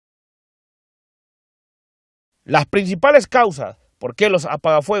Las principales causas por qué los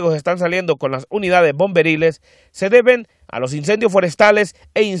apagafuegos están saliendo con las unidades bomberiles se deben a los incendios forestales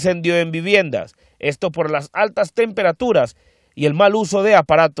e incendios en viviendas, esto por las altas temperaturas y el mal uso de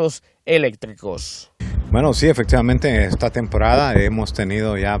aparatos eléctricos. Bueno, sí, efectivamente, esta temporada hemos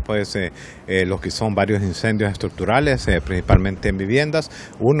tenido ya pues lo que son varios incendios estructurales, principalmente en viviendas,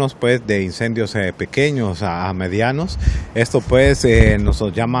 unos pues de incendios pequeños a medianos. Esto pues nos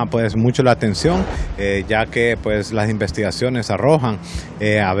llama pues mucho la atención, ya que pues las investigaciones arrojan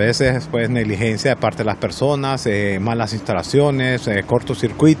a veces pues negligencia de parte de las personas, malas instalaciones,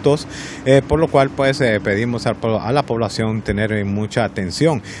 cortocircuitos, por lo cual pues pedimos a la población tener mucha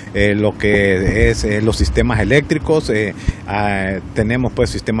atención. Lo que es los sistemas eléctricos, tenemos pues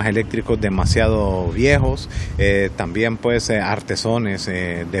sistemas eléctricos demasiado viejos, también pues artesones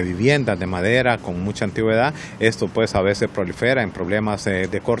de viviendas de madera con mucha antigüedad. Esto pues a veces prolifera en problemas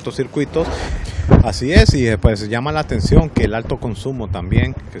de cortocircuitos. Así es, y pues llama la atención que el alto consumo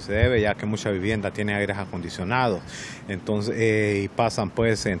también que se debe, ya que mucha vivienda tiene aires acondicionados, entonces y pasan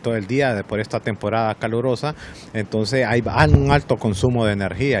pues en todo el día por esta temporada calurosa, entonces hay un alto consumo de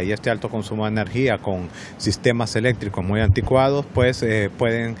energía, y este alto consumo de energía con sistemas eléctricos muy anticuados pues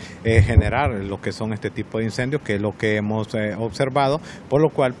pueden generar lo que son este tipo de incendios, que es lo que hemos observado, por lo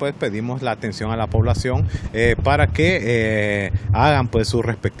cual pues pedimos la atención a la población para que hagan pues sus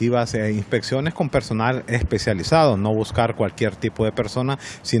respectivas inspecciones con personal especializado, no buscar cualquier tipo de persona,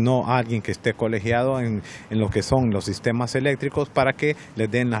 sino alguien que esté colegiado en lo que son los sistemas eléctricos para que les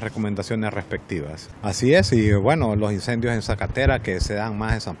den las recomendaciones respectivas. Así es, y bueno, los incendios en zacateras que se dan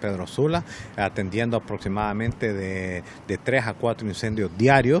más en San Pedro Sula, atendiendo aproximadamente de 3 a 4 incendios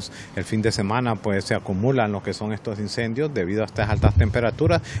diarios. El fin de semana pues se acumulan lo que son estos incendios debido a estas altas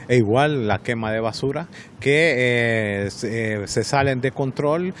temperaturas, e igual la quema de basura que se salen de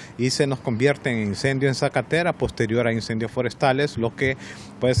control y se nos convierten en incendios en zacatera posterior a incendios forestales, lo que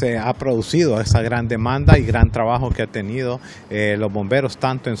pues ha producido esa gran demanda y gran trabajo que ha tenido los bomberos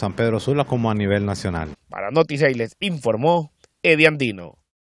tanto en San Pedro Sula como a nivel nacional. Para Noticias les informó Eddie Andino.